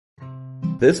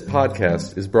This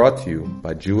podcast is brought to you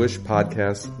by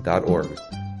JewishPodcasts.org.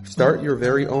 Start your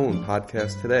very own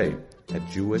podcast today at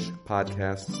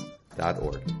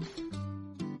JewishPodcasts.org.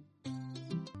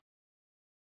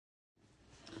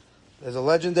 There's a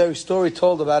legendary story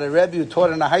told about a Rebbe who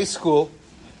taught in a high school,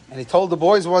 and he told the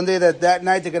boys one day that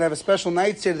night they're going to have a special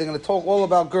night here. They're going to talk all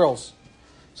about girls.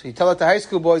 So you tell it to high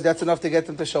school boys, that's enough to get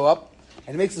them to show up.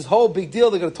 And he makes this whole big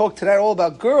deal. They're going to talk tonight all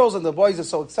about girls, and the boys are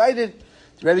so excited.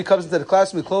 The Rebbe comes into the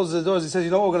classroom, he closes the doors, he says,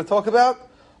 you know what we're going to talk about?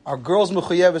 Our girls'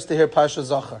 mechuyeves to hear Parshas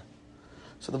Zachor.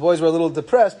 So the boys were a little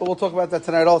depressed, but we'll talk about that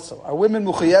tonight also. Our women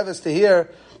mechuyeves to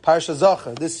hear Parshas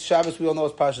Zachor. This Shabbos we all know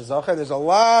is Parshas Zachor. There's a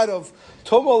lot of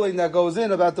tumult that goes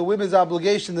in about the women's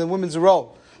obligation and the women's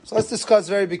role. So let's discuss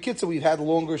very bekitzer. We've had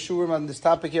longer shurim on this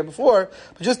topic here before,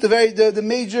 but just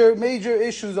the major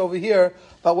issues over here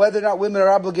about whether or not women are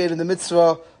obligated in the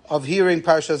mitzvah of hearing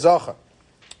Parshas Zachor.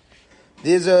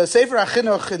 There's a Sefer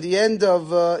HaChinuch in the end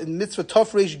of in Mitzvah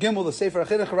Tov Reish Gimel. The Sefer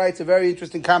HaChinuch writes a very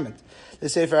interesting comment. The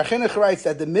Sefer HaChinuch writes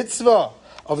that the mitzvah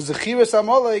of Zechiras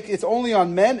Amalek is only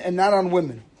on men and not on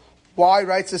women. Why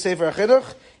writes the Sefer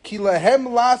HaChinuch? Ki lahem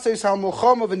la'aseis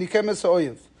ha'mulchama v'nikemes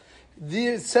ha'oyev.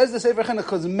 It says the Sefer HaChinuch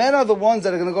because men are the ones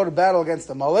that are going to go to battle against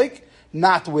Amalek,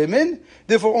 not women.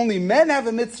 Therefore, only men have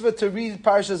a mitzvah to read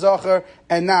Parshas Zachor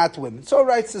and not women. So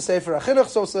writes the Sefer HaChinuch.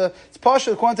 So it's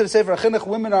partial. According to the Sefer HaChinuch,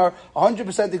 women are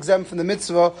 100% exempt from the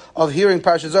mitzvah of hearing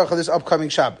Parshas Zachor this upcoming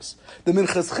Shabbos. The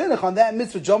Minchas Chinuch on that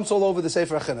mitzvah jumps all over the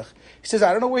Sefer HaChinuch. He says,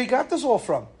 I don't know where he got this all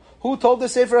from. Who told the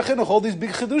Sefer HaChinuch all these big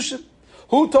chidushim?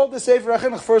 Who told the Sefer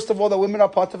HaChinuch, first of all, that women are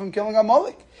part from killing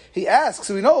Amalek? He asks,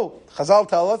 we know, Chazal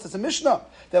tell us, it's a Mishnah,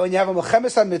 that when you have a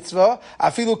Mechemes HaMitzvah,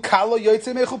 afilu kalo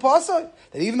yoytze mechupasai,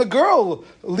 that even the girl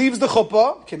leaves the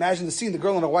chuppah. You can imagine the scene, the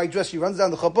girl in a white dress, she runs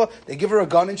down the chuppah, they give her a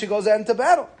gun and she goes out into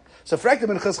battle. So, Frekta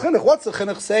Minchas Chinuch, what's the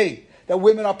Chinuch say? That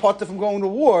women are part from going to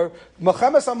war.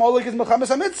 Mechemes HaMalek is Mechemes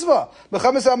HaMitzvah.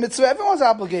 Mechemes HaMitzvah, everyone's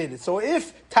obligated. So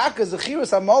if Taka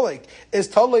Zechiras HaMalek is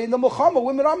Talei in the Melchama,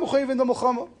 women are Mechayiv in the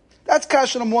Melchama. That's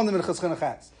kasha number one the Minchas Chinuch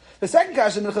has. The second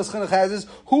kasha the Minchas Chinuch has is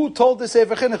who told the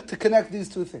Sefer Chinuch to connect these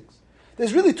two things.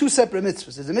 There's really two separate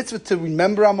mitzvahs. There's a mitzvah to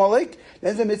remember Amalek,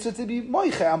 there's a mitzvah to be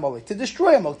moiche Amalek, to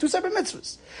destroy Amalek. Two separate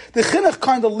mitzvahs. The Chinuch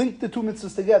kind of linked the two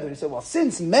mitzvahs together. He said, well,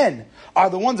 since men are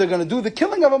the ones that are going to do the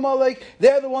killing of Amalek,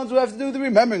 they're the ones who have to do the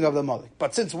remembering of the Amalek.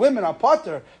 But since women are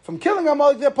potter from killing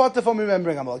Amalek, they're potter from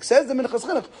remembering Amalek. Says the Minchas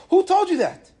Chinuch. Who told you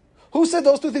that? Who said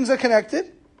those two things are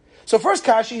connected? So first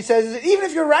Kashi, he says, even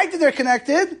if you're right that they're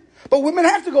connected, but women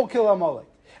have to go kill Amalek.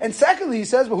 And secondly, he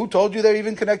says, well, who told you they're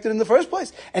even connected in the first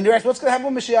place? And they're asked, what's going to happen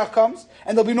when Mashiach comes?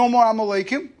 And there'll be no more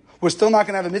Amalekim? We're still not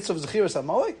going to have a mitzvah of Zechiras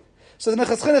Amalek? So the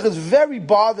Minchas Chinuch is very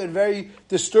bothered, very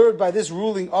disturbed by this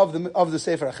ruling of the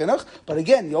Sefer HaChinuch. But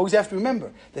again, you always have to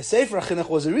remember, the Sefer HaChinuch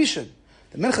was a Rishon.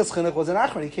 The Minchas Chinuch was an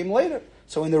Achron. He came later.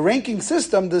 So in the ranking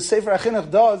system, the Sefer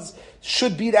HaChinuch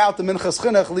should beat out the Minchas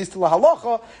Chinuch, at least to la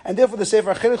halacha, and therefore the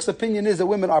Sefer HaChinuch's opinion is that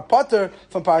women are pater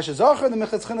from Parshas Zachor, and the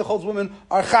Minchas Chinuch holds women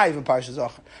are chayiv in Parshas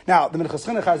Zachor. Now, the Minchas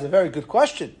Chinuch has a very good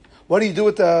question. What do you do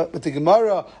with the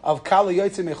Gemara of Kala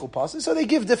Yoytze Mechupasa? So they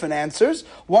give different answers.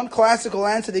 One classical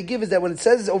answer they give is that when it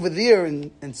says over there in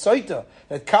Saita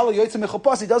that Kala Yoytze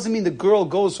Mechupasa, it doesn't mean the girl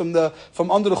goes from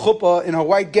under the chuppah in her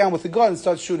white gown with a gun and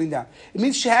starts shooting down. It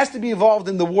means she has to be involved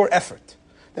in the war effort.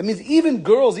 That means even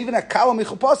girls, even at Kala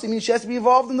Mechupasa, it means she has to be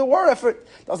involved in the war effort.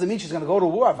 Doesn't mean she's going to go to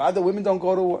war. Other women don't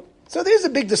go to war. So there's a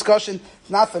big discussion,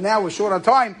 not for now, we're short on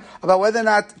time, about whether or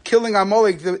not killing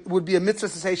Amalek would be a mitzvah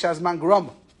to say Shazman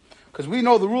Grama. Because we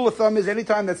know the rule of thumb is any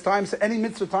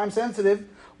mitzvah time sensitive,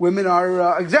 women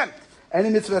are exempt. Any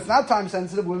mitzvah that's not time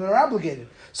sensitive, women are obligated.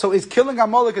 So is killing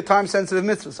Amalek a time sensitive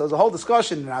mitzvah? So there's a whole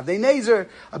discussion in Avnei Nezer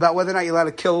about whether or not you're allowed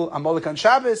to kill Amalek on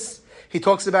Shabbos. He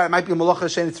talks about it might be a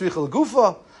malacha she'en tzricha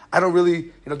l'gufa. I don't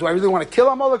really, do I really want to kill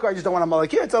Amalek or I just don't want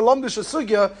Amalek here? It's a lamdish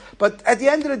sugya, but at the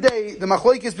end of the day, the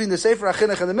machlokes between the Sefer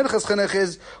HaChinuch and the Minchas Chinuch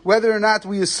is whether or not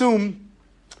we assume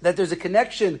that there's a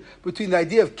connection between the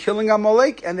idea of killing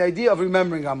Amalek and the idea of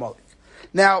remembering Amalek.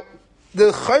 Now,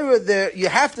 the chayra there, you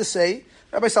have to say,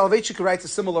 Rabbi Soloveitchik writes a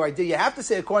similar idea. You have to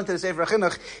say, according to the Sefer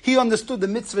HaChinuch, he understood the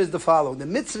mitzvah is the following. The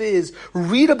mitzvah is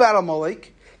read about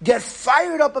Amalek, get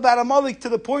fired up about Amalek to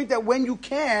the point that when you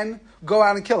can, go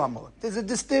out and kill Amalek.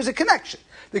 There's a connection.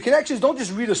 The connection is don't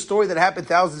just read a story that happened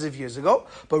thousands of years ago,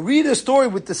 but read a story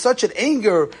with such an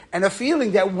anger and a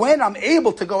feeling that when I'm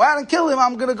able to go out and kill him,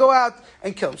 I'm going to go out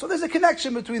and kill him. So there's a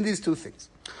connection between these two things.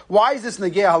 Why is this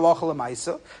negei halacha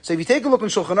l'maisa? So if you take a look in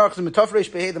Shulchan Aruch, the Tov Reish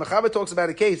Pehei, the Mechaber talks about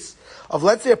a case of,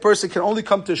 let's say a person can only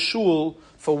come to shul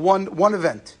for one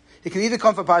event. He can either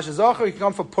come for Parshas Zachor or he can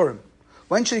come for Purim.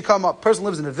 When should he come up? Person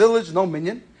lives in a village, no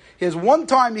minyan. He has one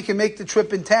time he can make the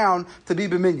trip in town to be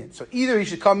b'minyan. So either he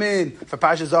should come in for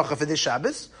Parshas Zachor for this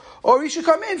Shabbos, or he should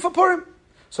come in for Purim.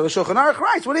 So the Shulchan Aruch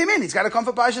writes, what do you mean? He's got to come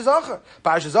for Parshas Zachor.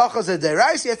 Parshas Zachor is a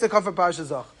derais, he has to come for Parshas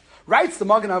Zachor. Writes the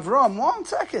Magen Avraham, 1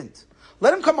 second.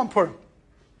 Let him come on Purim.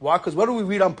 Why? Because what do we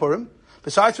read on Purim?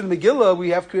 Besides from the Megillah, we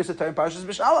have Kriyas HaTorah and Parshas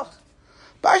B'Shalach.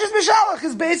 Parshas B'Shalach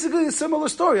is basically a similar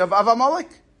story of Amalek.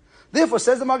 Therefore,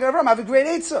 says the Magen Avraham, have a great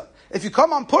Eitzah. If you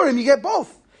come on Purim, you get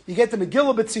both. You get the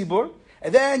Megillah B'Tzibur,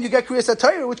 and then you get Kriyas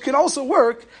HaTorah, which can also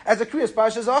work as a Kriyas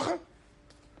Parshas Zachor.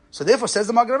 So therefore, says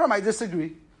the Magen Avraham, I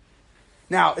disagree.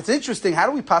 Now, it's interesting, how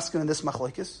do we paskin in this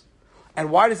machlokes? And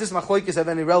why does this machlokes have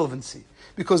any relevancy?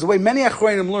 Because the way many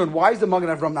Achronim learn, why is the Magen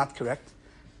Avraham not correct?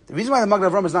 The reason why the Magen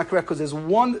Avraham is not correct, because there's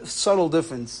one subtle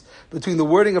difference between the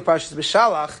wording of Parshas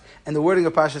B'Shalach and the wording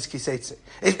of Parshas Kiseitze.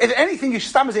 If anything, you should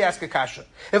stop and say, ask a kasha.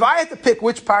 If I had to pick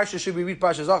which Parsha should we read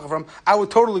Parshas Zachor from, I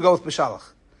would totally go with B'Shalach.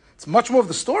 It's much more of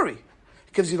the story.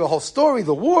 It gives you the whole story,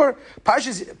 the war.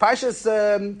 Parshas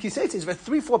Kiseitze is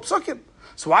 3-4 psukim.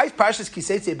 So why is Parshas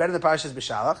Kiseitze better than Parshas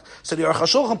B'Shalach? So the Aruch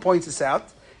HaShulchan points this out,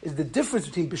 is the difference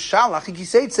between B'Shalach and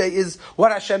Kiseitze is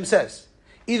what Hashem says.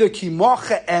 Either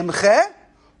Kimoche Emche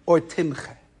or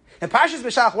Timche. In Parshas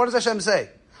B'Shalach, what does Hashem say?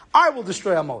 I will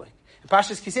destroy Amalek. In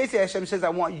Parshas Kiseitze, Hashem says, I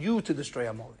want you to destroy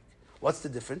Amalek. What's the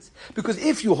difference? Because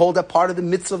if you hold that part of the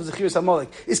mitzvah of Zechiras Amalek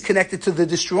is connected to the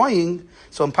destroying,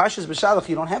 so in Parshas B'Shalach,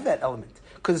 you don't have that element.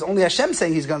 Because it's only Hashem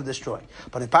saying He's going to destroy.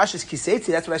 But in Parshas Kiseitze,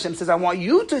 that's what Hashem says, I want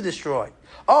you to destroy.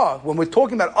 Oh, when we're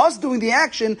talking about us doing the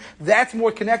action, that's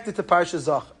more connected to Parshas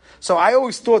Zachor. So I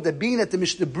always thought that being at the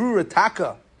Mishnah Berurah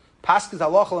Taka, Paskins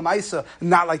Halacha L'Maisa,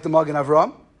 not like the Magen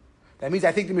Avraham, that means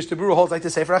I think the Mishnah Berurah holds like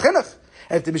the Sefer HaChinuch.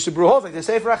 And if the Mishnah Berurah holds like the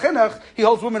Sefer HaChinuch, he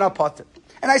holds women are potter.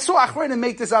 And I saw Achronim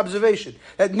make this observation,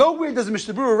 that nowhere does the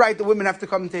Mishnah Berurah write that women have to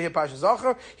come into hear Parshas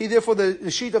Zachor. Therefore,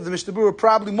 the sheet of the Mishnah Berurah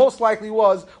probably most likely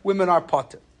was women are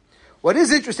potter. What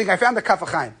is interesting, I found the Kaf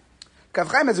HaChaim. Kaf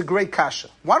HaChaim has a great kasha.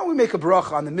 Why don't we make a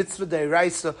bracha on the mitzvah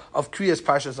de'iraisa of Kriyas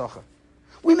Parshas Zachor?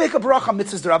 We make a bracha on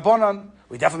mitzvahs derabbanan.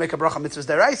 We definitely make a bracha on mitzvahs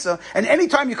deraisa. And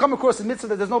anytime you come across a mitzvah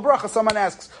that there's no bracha, someone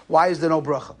asks, why is there no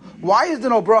bracha? Why is there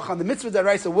no bracha on the mitzvah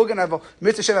deraisa? We're going to have a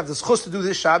mitzvah should have the schus to do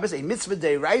this Shabbos, a mitzvah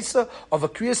deraisa of a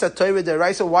kriyas HaTorah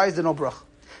deraisa. Why is there no bracha?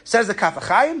 Says the Kaf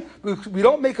HaChaim, we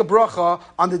don't make a bracha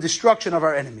on the destruction of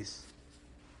our enemies.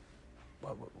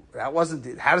 Well, that wasn't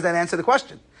it. How does that answer the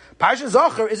question? Parshas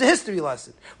Zachor is a history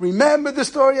lesson. Remember the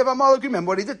story of Amalek. Remember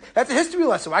what he did. That's a history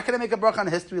lesson. Why can I make a bracha on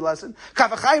a history lesson? Kaf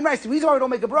HaChaim writes, the reason why we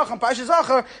don't make a bracha on Parshas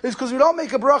Zachor is because we don't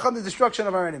make a bracha on the destruction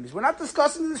of our enemies. We're not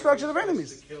discussing the destruction of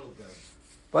enemies.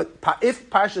 But if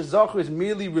Parshas Zachor is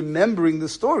merely remembering the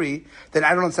story, then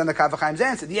I don't understand the Kaf HaChaim's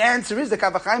answer. The answer is that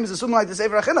Kaf HaChaim is assuming like the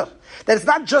Sefer HaChinuch, that it's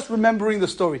not just remembering the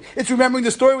story. It's remembering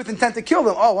the story with intent to kill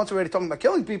them. Oh, once we're already talking about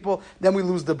killing people, then we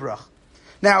lose the brach.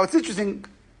 Now, it's interesting.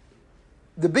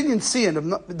 The Binyan Siyan,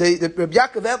 the Rabbi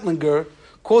Yaakov Ettlinger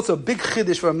quotes a big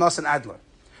chiddush from Nosson Adler.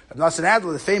 Nosson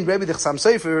Adler, the famed Rebbe the Chassam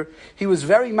Sofer, he was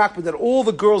very makbid that all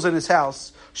the girls in his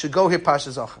house should go hear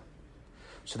Parshas Zachor.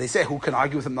 So they say, who can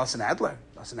argue with him? Nosson Adler.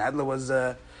 Nosson Adler was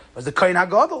the Kohen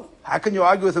HaGadol. How can you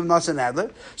argue with him, Nosson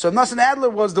Adler? So Nosson Adler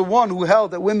was the one who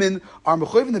held that women are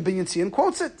mechuyev, and the Binyan Siyan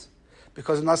quotes it.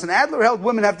 Because Nosson Adler held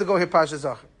women have to go hear Parshas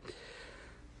Zachor.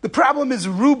 The problem is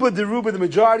the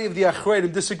majority of the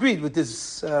Achronim disagreed with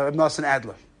this Nosson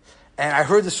Adler. And I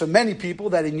heard this from many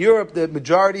people, that in Europe, the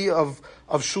majority of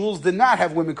shuls did not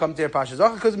have women come to their Parshas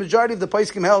Zachor, because the majority of the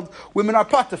Paiskim held women are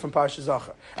potter from Parshas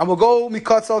Zachor. And we'll go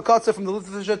mikatz al katza from the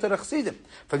literature to the Chassidim.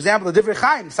 For example, the Divrei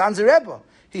Chaim, Sanzer Rebbe,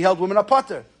 he held women are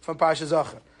potter from Parshas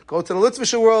Zachor. Go to the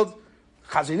Litvische world,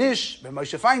 Chazon Ish, Ben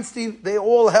Moshe Feinstein, they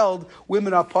all held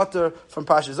women are potter from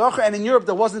Parshas Zachor. And in Europe,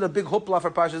 there wasn't a big hoopla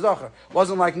for Parshas Zachor. It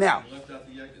wasn't like now. You left out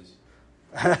the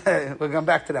Yekas. We'll come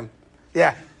back to them.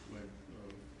 Yeah.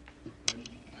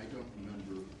 I don't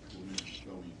remember women going to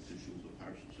shul of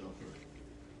Parshas Zachor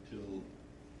till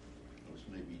I was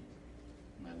maybe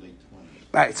my late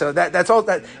 20s. Right, so that's all.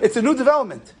 That it's a new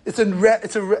development. It's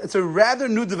a rather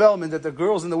new development that the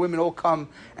girls and the women all come,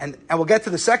 and we'll get to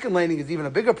the second laning is even a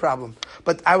bigger problem.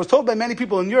 But I was told by many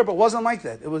people in Europe it wasn't like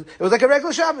that. It was like a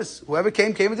regular Shabbos. Whoever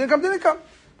came, and didn't come.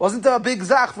 Wasn't a big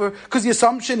zach for, because the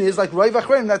assumption is like Roiv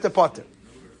Achrein that they're potter.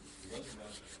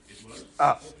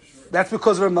 That's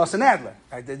because of Nosson Adler.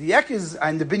 Right? The Yekis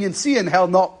and the Binyan Siyan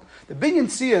held not. The Binyan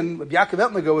Siyan, Yaakov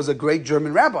Ettlinger, was a great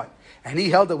German rabbi. And he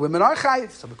held that women are chayiv.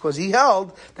 So because he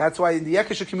held, that's why in the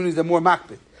Yekisha communities they're more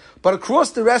makbid. But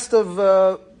across the rest of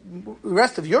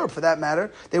Europe, for that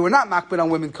matter, they were not makbid on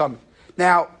women coming.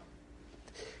 Now,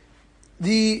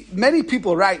 many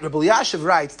people write, Rebbe Elyashiv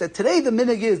writes, that today the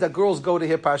minhag is that girls go to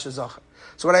hear Parshas Zachor.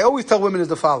 So what I always tell women is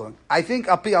the following. I think,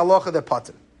 Api Alocha, they're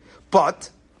potter. But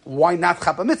why not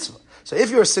chap a mitzvah? So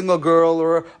if you're a single girl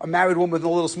or a married woman with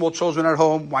little small children at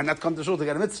home, why not come to shul to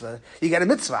get a mitzvah? You get a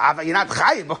mitzvah. You're not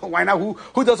chayiv. Why not?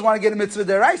 Who doesn't want to get a mitzvah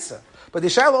deraisa? But the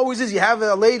shaila always is, you have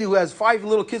a lady who has 5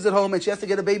 little kids at home and she has to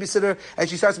get a babysitter and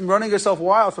she starts running herself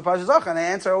wild for Parshas Zachor, and the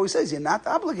answer always says, you're not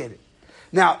obligated.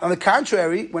 Now, on the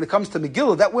contrary, when it comes to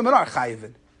Megillah, that women are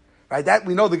chayivin. Right? That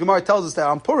we know the Gemara tells us that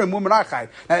on Purim, women are chayiv.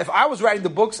 Now, if I was writing the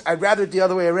books, I'd rather it the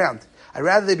other way around. I'd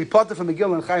rather they be potter from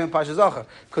Megillah and chayiv and Parshas Zachor,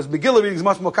 because Megillah reading is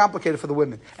much more complicated for the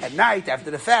women. At night,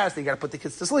 after the fast, they got to put the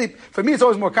kids to sleep. For me, it's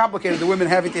always more complicated, the women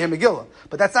having to hear Megillah.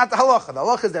 But that's not the halacha. The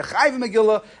halacha is they're chayiv in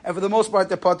Megillah, and for the most part,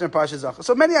 they're potter in Parshas Zachor.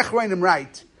 So many achronim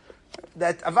write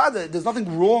that Avada, there's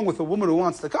nothing wrong with a woman who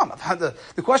wants to come. Avada,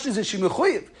 the question is she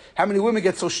mechuyev? How many women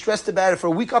get so stressed about it for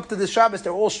a week up to the Shabbos?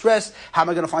 They're all stressed. How am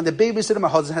I going to find a babysitter? My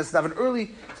husband has to have an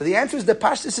early. So the answer is that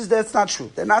Parshas is that's not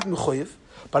true. They're not mechuyev.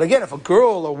 But again, if a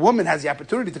girl or woman has the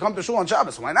opportunity to come to shul on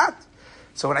Shabbos, why not?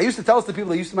 So when I used to tell this to people,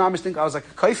 they used to mamish think I was like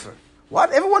a kaifer.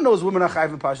 What? Everyone knows women are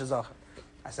chayiv in Parshas Zachor.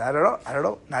 I said, I don't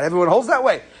know. Not everyone holds that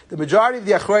way. The majority of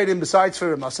the achronim, besides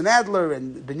for Masen Adler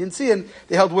and Binyan Tzion,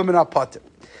 they held women up potter.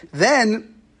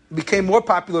 Then became more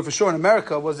popular for sure in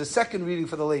America was the second reading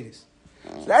for the ladies.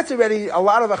 So that's already a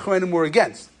lot of achronim were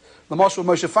against.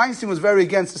 Moshe Feinstein was very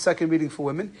against the second reading for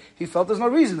women. He felt there's no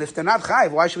reason. If they're not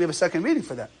chayiv, why should we have a second reading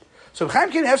for them? So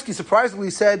Chaim Kanievsky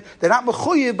surprisingly said they're not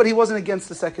mechuyev, but he wasn't against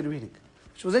the second reading,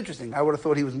 which was interesting. I would have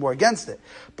thought he was more against it.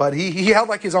 But he held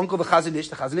like his uncle, the Chazon Ish.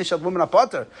 The Chazon Ish held women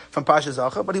apotter from Parshas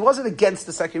Zachor, but he wasn't against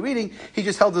the second reading. He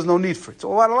just held there's no need for it. So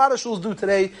what a lot of shuls do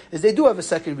today is they do have a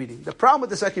second reading. The problem with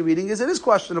the second reading is it is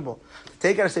questionable. To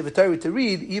take out a Sefer Torah to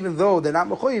read, even though they're not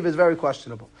mechuyev, is very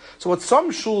questionable. So what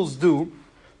some shuls do,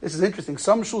 this is interesting,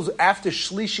 some shuls after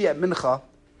Shlishi at Mincha,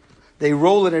 they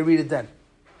roll it and read it then.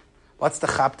 What's the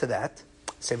chap to that?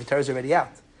 Sefer Torah is already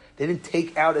out. They didn't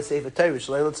take out a Sefer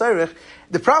Torah.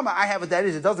 The problem I have with that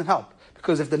is it doesn't help.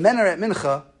 Because if the men are at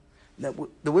Mincha,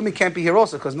 the women can't be here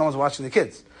also because no one's watching the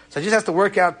kids. So it just has to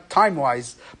work out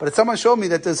time-wise. But if someone showed me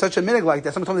that there's such a minhag like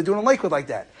that, sometimes they do it in Lakewood like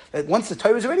that. That once the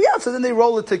Torah is already out, so then they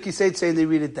roll it to Kisei Tzei and they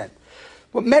read it then.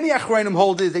 What many achronim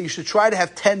hold is that you should try to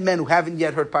have 10 men who haven't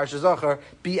yet heard Parshas Zachor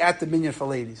be at the minyan for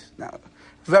ladies. Now,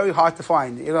 very hard to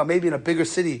find. Maybe in a bigger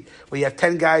city where you have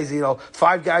 10 guys,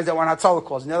 5 guys that want Hatzalah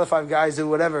calls, and the other 5 guys who,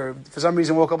 whatever, for some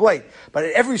reason woke up late. But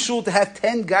at every shul to have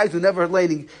 10 guys who never heard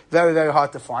lading, very, very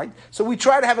hard to find. So we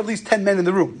try to have at least 10 men in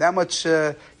the room. That much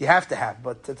you have to have.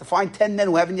 But to find 10 men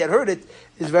who haven't yet heard it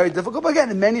is very difficult. But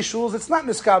again, in many shuls, it's not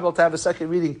miskabel to have a second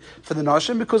reading for the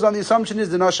Nashim, because on the assumption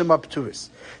is the Nashim are Pturis.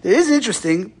 It is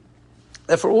interesting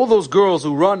that for all those girls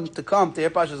who run to come to hear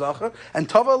Parshas Zachor, and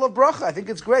Tova Lav Bracha, I think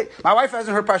it's great. My wife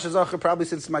hasn't heard Parshas Zachor probably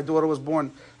since my daughter was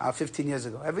born 15 years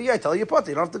ago. Every year I tell you, you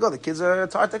don't have to go. The kids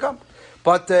it's hard to come.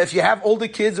 But if you have older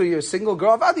kids or you're a single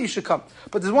girl, you should come.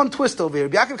 But there's one twist over here.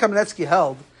 Yaakov Kamenetsky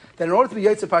held that in order to be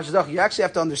Yaitze Parshas Zachor, you actually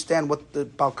have to understand what the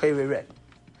Balkei read.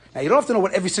 Now, you don't have to know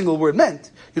what every single word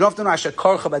meant. You don't have to know Asher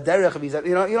Korcha Baderech,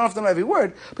 you don't have to know every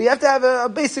word, but you have to have a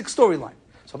basic storyline.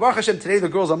 So Baruch Hashem, today the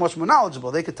girls are much more knowledgeable.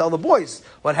 They could tell the boys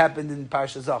what happened in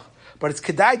Parshas Zachor. But it's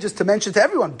kedai just to mention to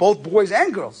everyone, both boys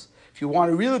and girls. If you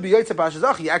want to really be Yotzei Parshas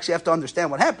Zachor, you actually have to understand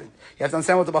what happened. You have to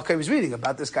understand what the Balkei was reading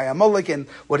about this guy Amalek and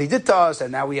what he did to us,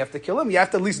 and now we have to kill him. You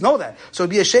have to at least know that. So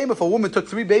it'd be a shame if a woman took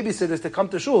 3 babysitters to come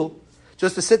to shul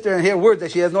just to sit there and hear words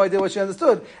that she has no idea what she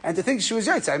understood, and to think she was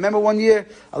Yotzei. I remember one year,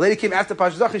 a lady came after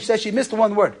Parshas Zachor, she said she missed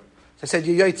one word. So I said,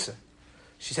 you're Yotzei.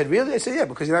 She said, really? I said, yeah,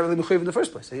 because you're not really mechuyev in the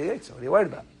first place. I said, you're Yotzei. What are you worried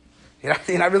about?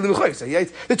 You're not really mechuyev. So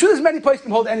the truth is, many poskim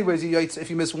hold anyways you're Yotzei if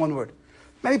you miss one word.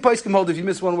 Many poskim hold if you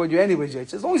miss one word, you're anyways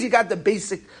Yotzei. As long as you got the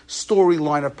basic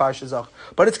storyline of Parshas Zachor.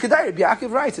 But it's kedai.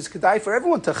 Yaakov writes, it's kedai for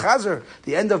everyone to chazer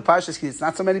the end of Parshas. It's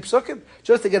not so many psukim,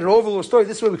 just to get an overall story.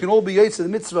 This way we can all be Yotzei the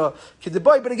mitzvah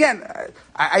kedai. But again,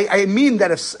 I mean that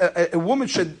if a woman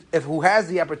who has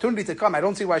the opportunity to come, I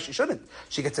don't see why she shouldn't.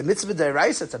 She gets a mitzvah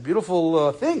deraisa. It's a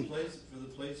beautiful thing. For the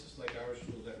places like our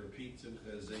shul that repeat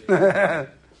because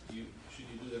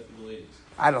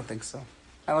I don't think so.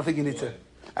 I don't think you need to.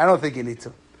 I don't think you need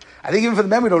to. I think even for the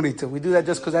men we don't need to. We do that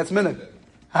just because that's minhag.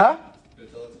 Huh?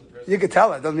 You could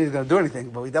tell it. Doesn't mean he's going to do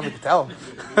anything, but we definitely could tell him.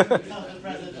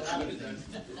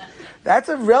 That's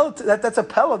a relative. That's a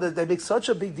pella that they make such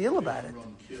a big deal about it.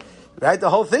 Right? The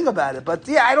whole thing about it. But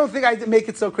yeah, I don't think I did make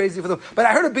it so crazy for them. But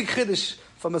I heard a big chiddush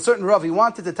from a certain Rav. He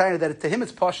wanted to tell you that to him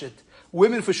it's pashut.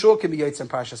 Women for sure can be Yotzei in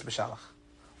Parshas B'Shalach.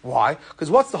 Why?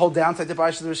 Because what's the whole downside to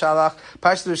Parshas B'Shalach?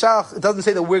 Parshas B'Shalach, it doesn't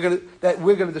say that we're going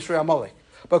to destroy Amalek.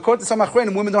 But according to some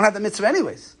achronim, women don't have the mitzvah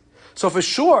anyways. So for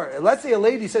sure, let's say a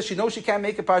lady says she knows she can't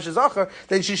make a Parshas Zachor,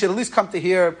 then she should at least come to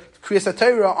hear Kriyas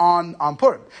HaTorah on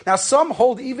Purim. Now some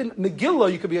hold even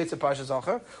Megillah you could be Yitzhak Parshas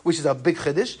Zachor, which is a big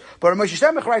chiddush. But Moshe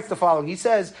Shemach writes the following. He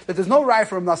says that there's no right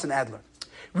for a Nosson Adler.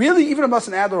 Really, even a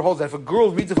Nosson Adler holds that if a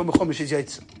girl reads it from a Chumash, she's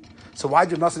Yitzhak. So why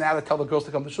did Nosson Adler tell the girls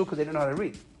to come to shul? Because they didn't know how to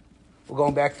read. We're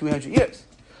going back 300 years.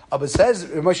 But it says,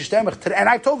 Moshe Shemach, and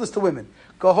I told this to women,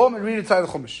 go home and read inside the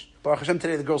Chumash. Baruch Hashem,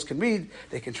 today the girls can read,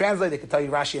 they can translate, they can tell you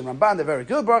Rashi and Ramban, they're very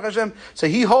good, Baruch Hashem. So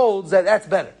he holds that that's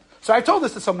better. So I told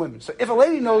this to some women. So if a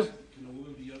lady knows... Can a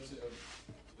woman be upset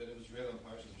that it was read on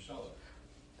Parshas Shalom?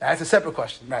 That's a separate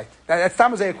question, right. That's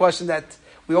a question that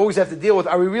we always have to deal with.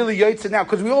 Are we really Yotzei now?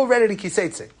 Because we all read it in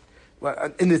Kiseitze,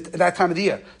 in that time of the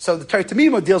year. So the Torah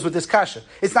Tamima deals with this kasha.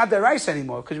 It's not their rice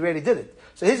anymore, because we already did it.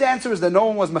 So his answer is that no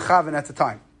one was mechaven at the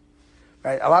time.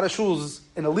 Right? A lot of shuls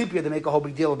in a leap year, they make a whole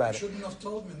big deal about it. Shouldn't have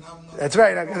told me. Now That's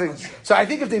right. So I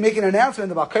think if they make an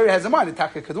announcement about Kari has a mind, the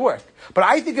taka could work. But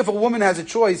I think if a woman has a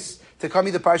choice to come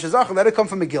either Parshas Zachor, let her come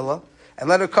from Megillah, and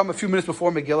let her come a few minutes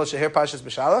before Megillah, she'll hear Parshas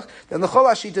B'Shalach, then the Chol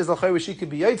HaShita is l'chayr, she could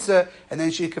be Yotzei, and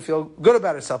then she could feel good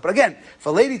about herself. But again, if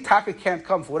a lady taka can't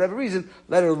come for whatever reason,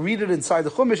 let her read it inside the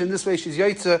Chumash, and this way she's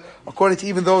Yotzei, according to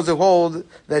even those who hold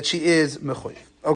that she is Mechuyev.